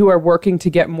 women who are working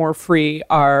to get more free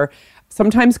are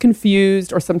sometimes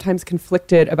confused or sometimes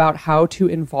conflicted about how to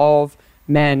involve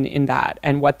men in that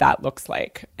and what that looks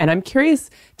like. And I'm curious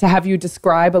to have you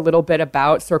describe a little bit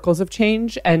about Circles of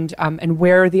Change and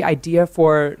where the idea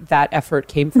for that effort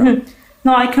came from.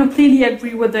 No, I completely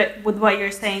agree with what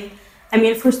you're saying. I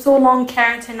mean, for so long,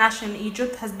 CARE International in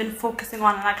Egypt has been focusing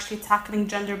on actually tackling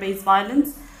gender-based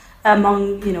violence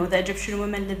among, the Egyptian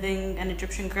women living and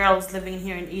Egyptian girls living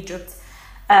here in Egypt.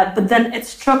 But then it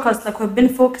struck us, like we've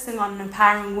been focusing on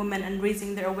empowering women and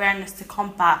raising their awareness to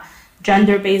combat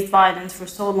gender-based violence for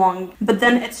so long. But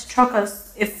then it struck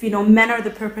us, if men are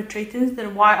the perpetrators,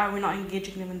 then why are we not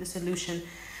engaging them in the solution?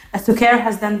 So CARE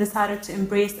has then decided to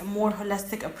embrace a more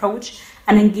holistic approach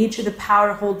and engage the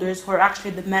power holders who are actually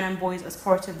the men and boys as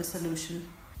part of the solution.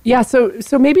 Yeah, so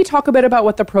maybe talk a bit about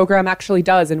what the program actually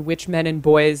does and which men and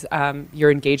boys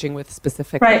you're engaging with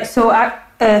specifically. Right, so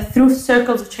through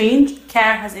Circles of Change,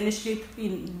 CARE has initially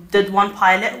did one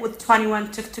pilot with 21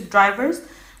 tuk-tuk drivers,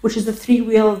 which is a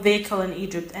 3-wheel vehicle in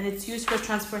Egypt, and it's used for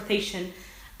transportation.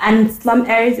 And in slum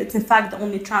areas, it's in fact the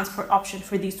only transport option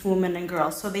for these women and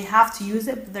girls. So they have to use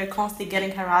it, but they're constantly getting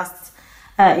harassed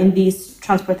in these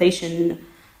transportation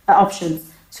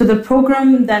options. So the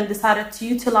program then decided to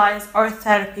utilize art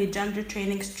therapy, gender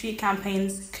training, street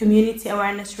campaigns, community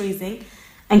awareness raising,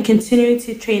 and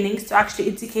continuity trainings to actually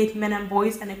educate men and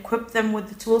boys and equip them with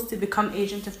the tools to become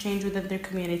agents of change within their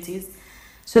communities.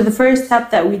 So the first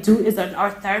step that we do is an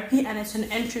art therapy, and it's an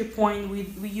entry point.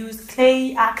 We use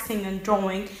clay, acting, and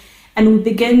drawing, and we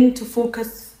begin to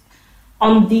focus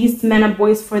on these men and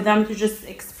boys for them to just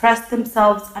express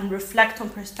themselves and reflect on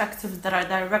perspectives that are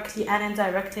directly and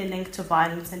indirectly linked to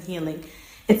violence and healing.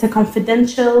 It's a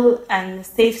confidential and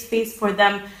safe space for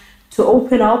them to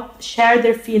open up, share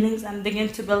their feelings, and begin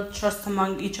to build trust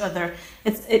among each other.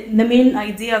 The main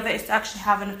idea of it is actually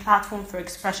having a platform for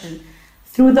expression.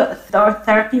 Through the art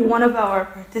therapy, one of our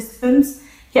participants,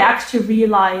 he actually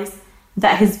realized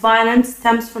that his violence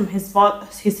stems from his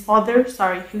father,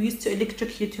 who used to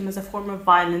electrocute him as a form of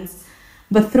violence.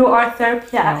 But through art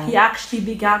therapy, he actually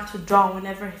began to draw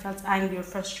whenever he felt angry or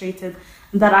frustrated.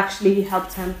 And that actually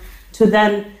helped him to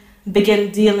then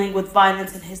begin dealing with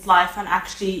violence in his life and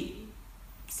actually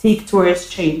seek towards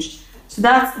change. So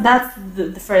that's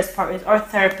the first part, is art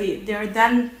therapy. There are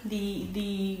then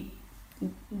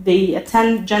they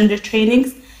attend gender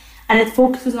trainings, and it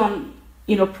focuses on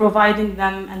providing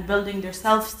them and building their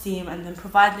self-esteem, and then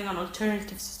providing an alternative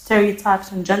to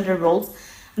stereotypes and gender roles,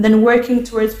 and then working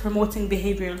towards promoting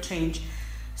behavioral change.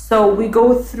 So we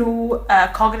go through a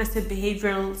cognitive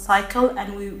behavioral cycle,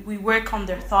 and we work on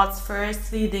their thoughts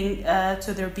first, leading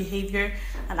to their behavior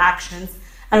and actions.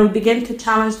 And we begin to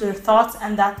challenge their thoughts,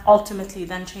 and that ultimately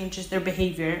then changes their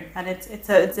behavior. And it's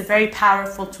a very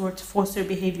powerful tool to foster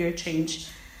behavior change.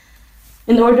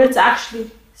 In order to actually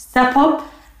step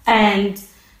up and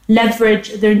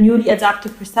leverage their newly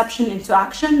adaptive perception into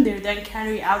action, they then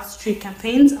carry out street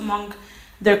campaigns among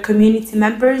their community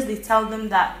members. They tell them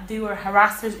that they were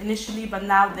harassers initially, but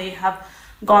now they have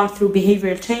gone through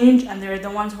behavioral change, and they're the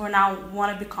ones who now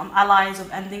want to become allies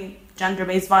of ending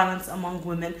gender-based violence among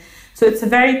women. So it's a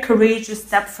very courageous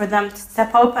step for them to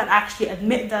step up and actually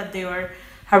admit that they were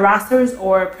harassers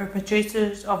or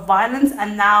perpetrators of violence,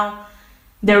 and now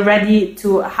they're ready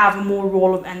to have a more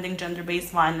role of ending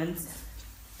gender-based violence.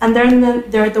 And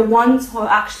they're the ones who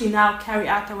actually now carry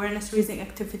out awareness-raising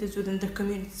activities within their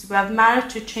communities. We have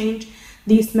managed to change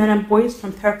these men and boys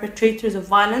from perpetrators of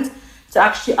violence to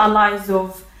actually allies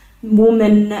of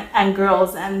women and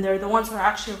girls, and they're the ones who are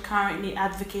actually currently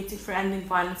advocating for ending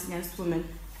violence against women.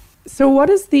 So what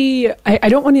is I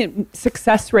don't want to,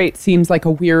 success rate seems like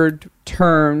a weird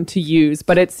term to use,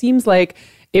 but it seems like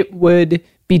it would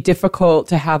be difficult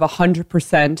to have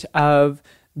 100% of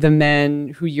the men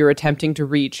who you're attempting to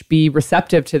reach be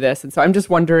receptive to this. And so I'm just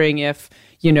wondering if,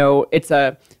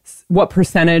 what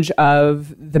percentage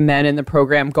of the men in the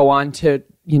program go on to,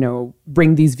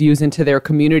 bring these views into their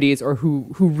communities, or who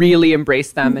really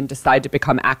embrace them and decide to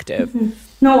become active. Mm-hmm.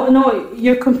 No,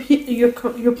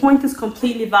 your point is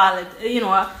completely valid.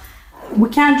 We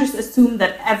can't just assume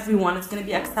that everyone is going to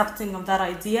be accepting of that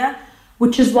idea,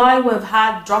 which is why we've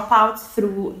had dropouts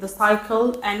through the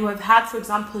cycle, and we've had, for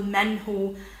example, men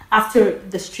who, after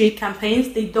the street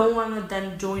campaigns, they don't want to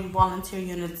then join volunteer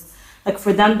units. Like,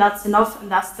 for them, that's enough,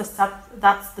 and that's the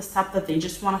step that they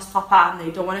just want to stop at, and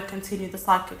they don't want to continue the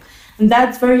cycle. And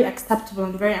that's very acceptable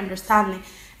and very understanding,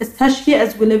 especially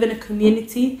as we live in a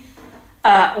community,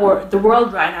 or the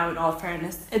world right now, in all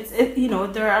fairness.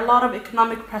 There are a lot of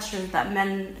economic pressures that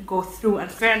men go through, and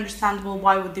it's very understandable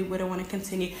why they wouldn't want to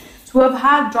continue. So we've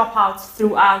had dropouts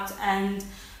throughout, and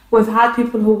we've had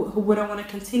people who wouldn't want to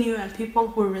continue, and people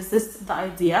who resist the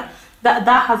idea.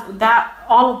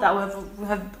 All of that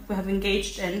we have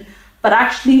engaged in. But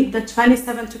actually, the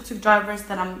 27 tuk-tuk drivers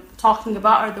that I'm talking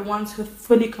about are the ones who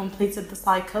fully completed the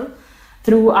cycle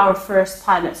through our first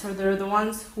pilot. So they're the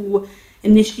ones who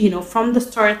initially, from the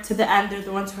start to the end, they're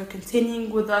the ones who are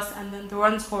continuing with us, and then the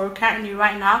ones who are currently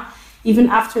right now, even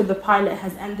after the pilot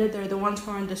has ended, they're the ones who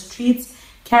are in the streets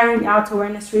carrying out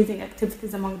awareness-raising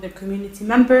activities among their community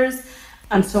members,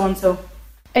 and so on.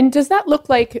 And does that look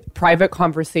like private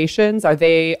conversations?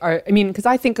 Because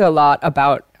I think a lot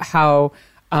about how,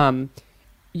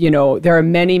 there are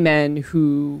many men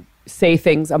who say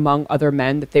things among other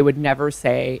men that they would never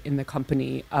say in the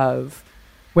company of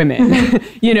women,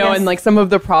 yes. And like some of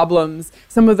the problems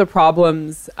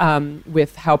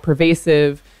with how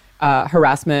pervasive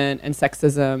harassment and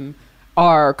sexism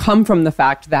come from the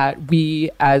fact that we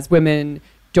as women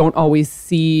don't always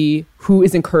see who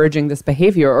is encouraging this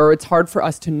behavior, or it's hard for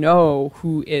us to know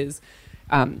who is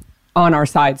on our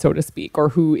side, so to speak, or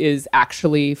who is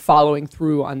actually following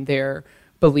through on their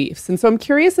beliefs. And so I'm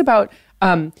curious about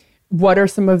what are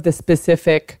some of the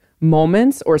specific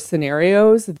moments or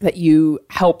scenarios that you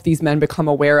help these men become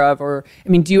aware of? Or,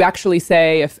 do you actually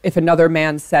say, if another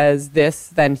man says this,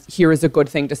 then here is a good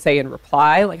thing to say in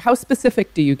reply? Like, how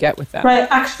specific do you get with them? Right.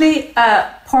 Actually,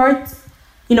 part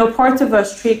of our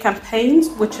street campaigns,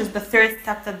 which is the third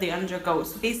step that they undergo.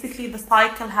 So basically, the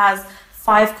cycle has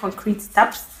 5 concrete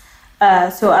steps.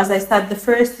 So as I said, the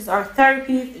first is our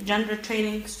therapy, gender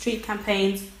training, street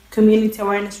campaigns, community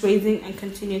awareness raising, and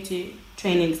continuity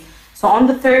trainings. So on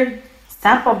the third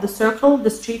step of the circle,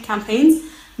 the street campaigns,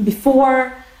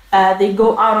 before they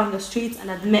go out on the streets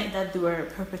and admit that they were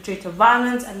perpetrator of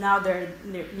violence, and now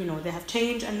they have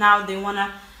changed, and now they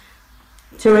want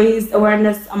to raise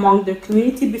awareness among their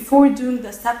community. Before doing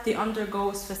the step, they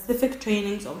undergo specific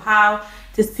trainings on how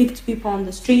to speak to people on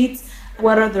the streets,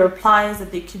 what are the replies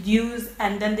that they could use,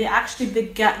 and then they actually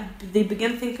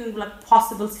begin thinking like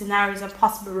possible scenarios and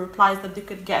possible replies that they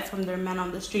could get from their men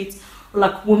on the streets, or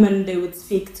like women they would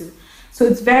speak to. So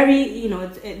it's very,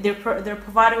 they're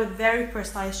provided with very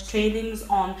precise trainings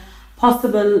on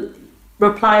possible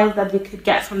replies that they could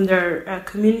get from their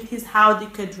communities, how they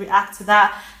could react to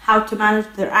that, how to manage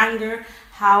their anger,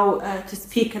 how to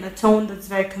speak in a tone that's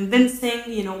very convincing,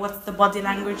 what's the body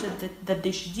language that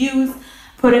they should use.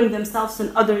 putting themselves in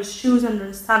others' shoes and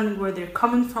understanding where they're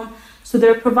coming from. So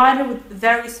they're provided with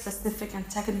very specific and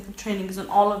technical trainings on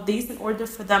all of these in order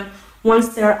for them, once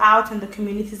they're out in the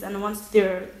communities and once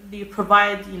they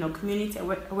provide, community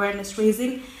awareness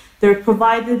raising, they're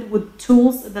provided with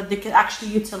tools that they can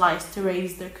actually utilize to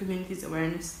raise their community's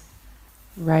awareness.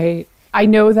 Right. I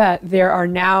know that there are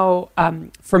now,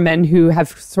 for men who have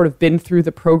sort of been through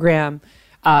the program,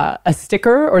 a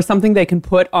sticker or something they can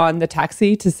put on the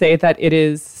taxi to say that it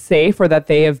is safe or that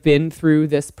they have been through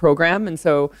this program. And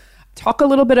so talk a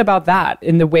little bit about that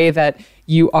in the way that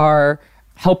you are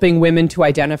helping women to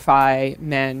identify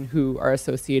men who are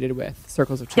associated with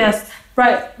circles of change. Yes,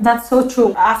 right. That's so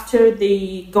true. After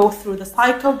they go through the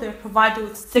cycle, they're provided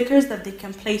with stickers that they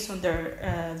can place on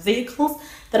their vehicles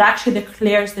that actually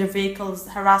declares their vehicles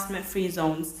harassment-free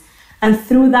zones. And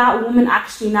through that, women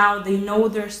actually now, they know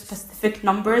their specific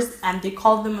numbers and they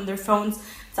call them on their phones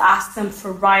to ask them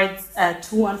for rides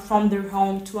to and from their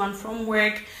home, to and from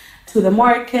work, to the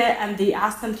market, and they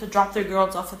ask them to drop their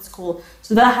girls off at school.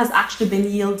 So that has actually been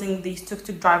yielding these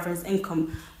tuk-tuk drivers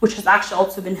income, which has actually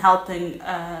also been helping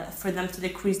for them to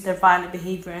decrease their violent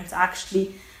behavior and to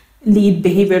actually lead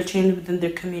behavioral change within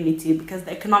their community, because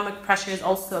the economic pressure is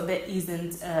also a bit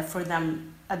eased for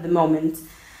them at the moment.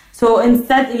 So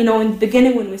instead, in the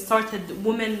beginning when we started,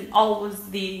 women always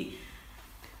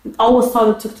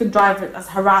saw the tuk-tuk drivers as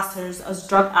harassers, as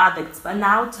drug addicts. But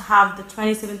now to have the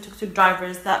 27 tuk-tuk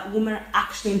drivers that women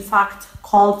actually, in fact,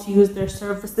 call to use their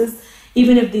services,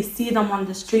 even if they see them on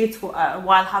the streets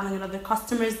while having other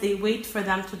customers, they wait for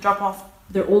them to drop off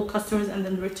their old customers and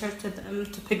then return to them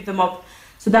to pick them up.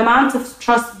 So the amount of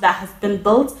trust that has been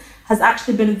built has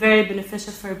actually been very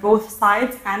beneficial for both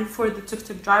sides, and for the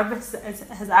tuk-tuk drivers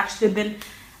has actually been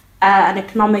an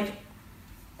economic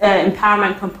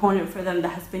empowerment component for them that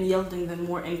has been yielding them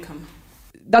more income.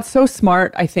 That's so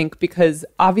smart, I think, because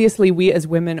obviously we as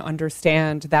women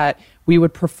understand that we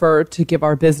would prefer to give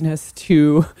our business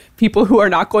to people who are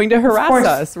not going to harass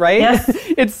us, right? Yes.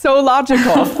 It's so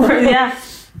logical. Of course, yeah.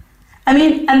 I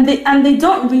mean, and they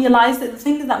don't realize that. The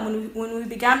thing is that when we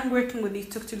began working with these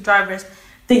tuk-tuk drivers,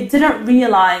 they didn't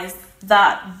realize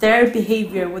that their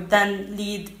behavior would then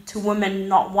lead to women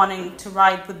not wanting to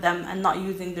ride with them and not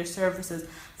using their services.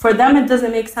 For them, it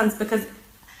doesn't make sense because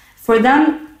for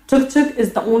them, tuk-tuk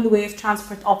is the only way of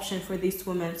transport option for these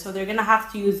women. So they're going to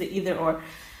have to use it either or.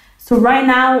 So right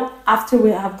now, after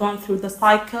we have gone through the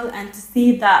cycle and to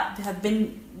see that they have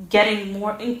been getting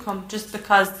more income just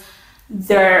because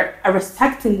they're a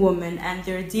respecting woman and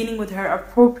they're dealing with her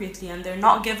appropriately and they're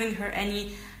not giving her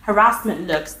any harassment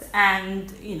looks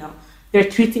and, they're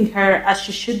treating her as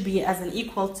she should be, as an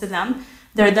equal to them,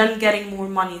 they're then getting more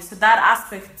money. So that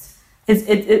aspect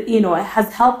it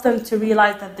has helped them to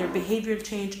realize that their behavioral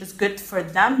change is good for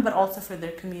them, but also for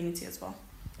their community as well.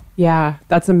 Yeah,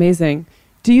 that's amazing.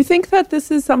 Do you think that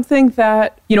this is something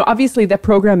that, obviously the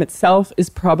program itself is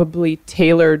probably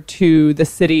tailored to the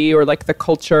city or like the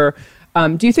culture.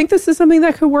 Do you think this is something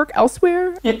that could work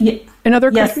elsewhere in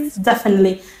other countries? Yes,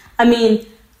 definitely. I mean,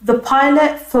 the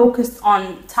pilot focused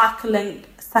on tackling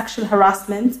sexual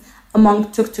harassment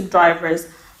among tuk-tuk drivers.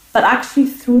 But actually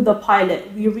through the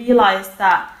pilot, we realized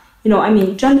that,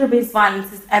 gender-based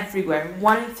violence is everywhere.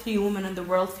 1 in 3 women in the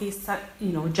world face,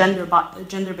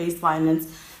 gender-based violence.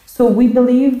 So we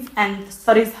believe, and the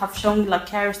studies have shown, like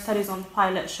care studies on the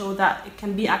pilot show that it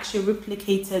can be actually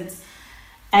replicated,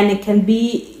 and it can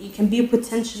be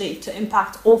potentially to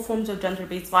impact all forms of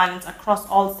gender-based violence across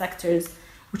all sectors,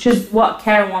 which is what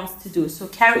CARE wants to do. So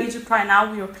CARE Egypt right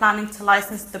now, we are planning to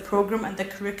license the program and the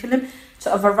curriculum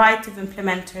to a variety of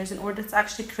implementers in order to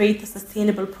actually create a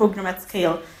sustainable program at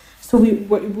scale. So we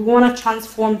want to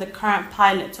transform the current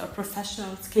pilot to a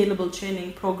professional, scalable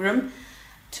training program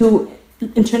to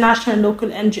international and local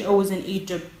NGOs in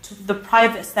Egypt, to the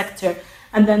private sector,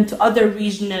 and then to other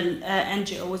regional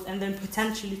NGOs, and then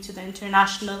potentially to the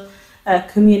international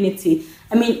community.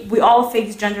 I mean, we all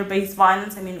face gender-based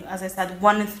violence. I mean, as I said,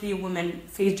 1 in 3 women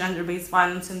face gender-based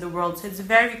violence in the world. So it's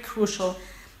very crucial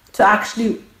to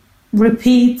actually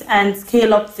repeat and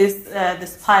scale up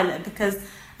this pilot, because,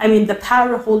 I mean, the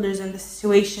power holders in the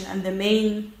situation and the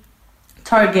main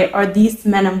target are these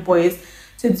men and boys.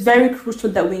 So it's very crucial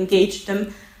that we engage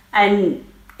them and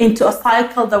into a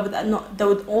cycle that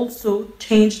would also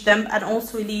change them and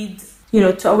also lead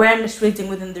to awareness raising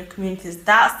within their communities.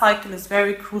 That cycle is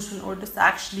very crucial in order to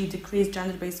actually decrease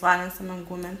gender-based violence among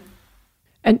women.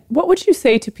 And what would you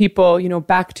say to people,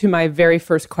 back to my very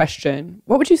first question,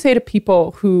 what would you say to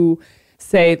people who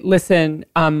say, listen,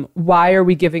 why are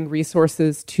we giving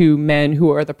resources to men who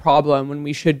are the problem when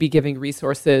we should be giving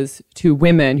resources to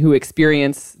women who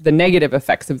experience the negative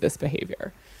effects of this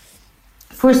behavior?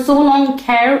 For so long,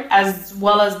 CARE, as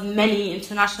well as many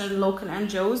international and local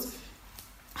NGOs,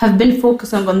 have been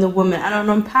focusing on the woman and on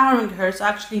empowering her to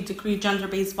actually decrease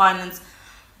gender-based violence.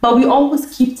 But we always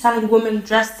keep telling women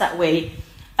dress that way.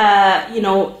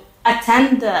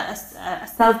 Attend a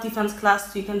self-defense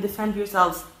class so you can defend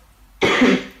yourself.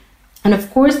 And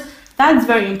of course, that's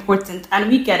very important, and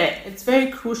we get it. It's very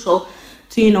crucial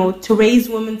to raise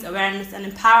women's awareness and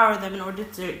empower them in order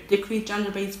to decrease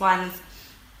gender-based violence.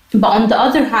 But on the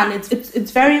other hand,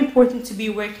 it's very important to be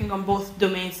working on both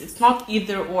domains. It's not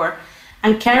either or.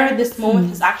 And CARE at this moment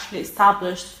has actually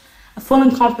established a full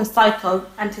encompass cycle,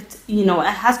 and it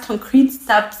has concrete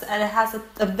steps, and it has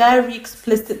a very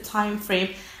explicit time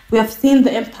frame. We have seen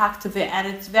the impact of it, and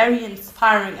it's very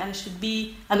inspiring, and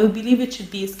we believe it should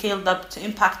be scaled up to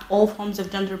impact all forms of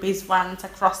gender-based violence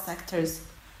across sectors.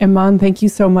 Iman, thank you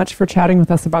so much for chatting with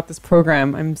us about this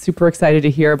program. I'm super excited to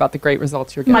hear about the great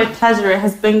results you're getting. My pleasure. It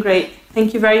has been great.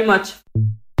 Thank you very much.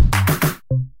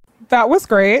 That was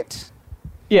great.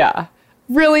 Yeah.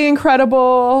 Really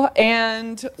incredible,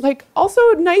 and also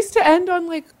nice to end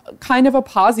on kind of a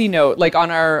posy note, on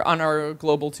our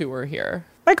global tour here.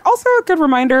 Also a good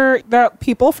reminder that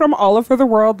people from all over the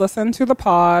world listen to the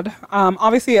pod.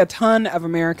 Obviously, a ton of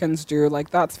Americans do.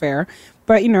 That's fair.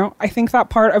 But, I think that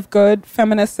part of good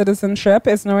feminist citizenship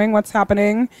is knowing what's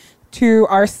happening to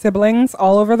our siblings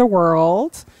all over the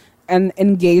world and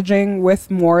engaging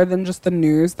with more than just the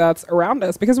news that's around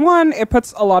us. Because, one, it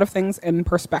puts a lot of things in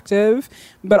perspective.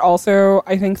 But also,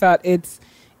 I think that it's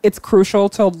crucial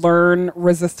to learn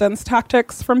resistance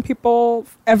tactics from people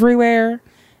everywhere.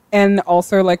 And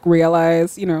also,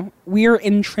 realize, we're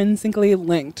intrinsically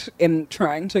linked in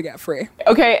trying to get free.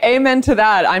 Okay, amen to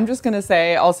that. I'm just going to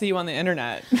say, I'll see you on the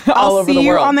internet all over the world. I'll see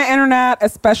you on the internet. A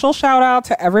special shout out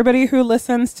to everybody who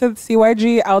listens to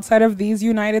CYG outside of these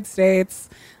United States,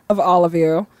 of all of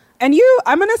you. And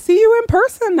I'm going to see you in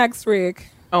person next week.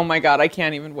 Oh my God, I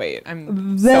can't even wait.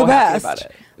 I'm so happy about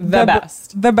it. The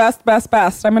best.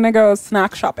 I'm going to go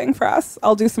snack shopping for us.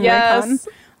 I'll do some recon.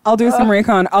 I'll do some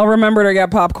recon. I'll remember to get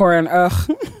popcorn.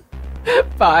 Ugh.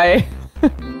 Bye.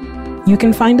 You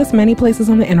can find us many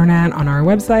places on the internet on our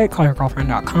website,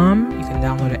 callyourgirlfriend.com. You can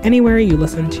download it anywhere you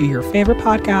listen to your favorite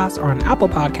podcast, or on Apple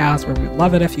Podcasts, where we'd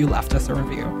love it if you left us a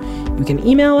review. You can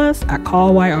email us at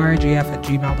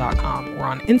callyrgf@gmail.com, or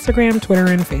on Instagram, Twitter,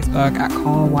 and Facebook at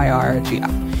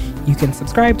callyrgf. You can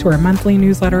subscribe to our monthly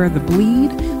newsletter, The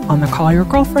Bleed, on the Call Your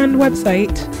Girlfriend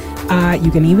website.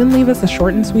 You can even leave us a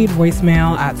short and sweet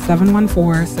voicemail at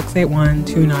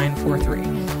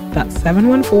 714-681-2943. That's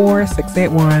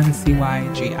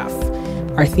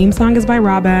 714-681-CYGF. Our theme song is by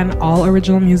Robin. All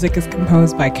original music is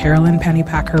composed by Carolyn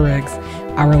Pennypacker Riggs.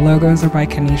 Our logos are by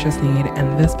Kanisha Sneed,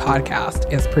 and this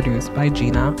podcast is produced by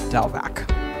Gina Delvac.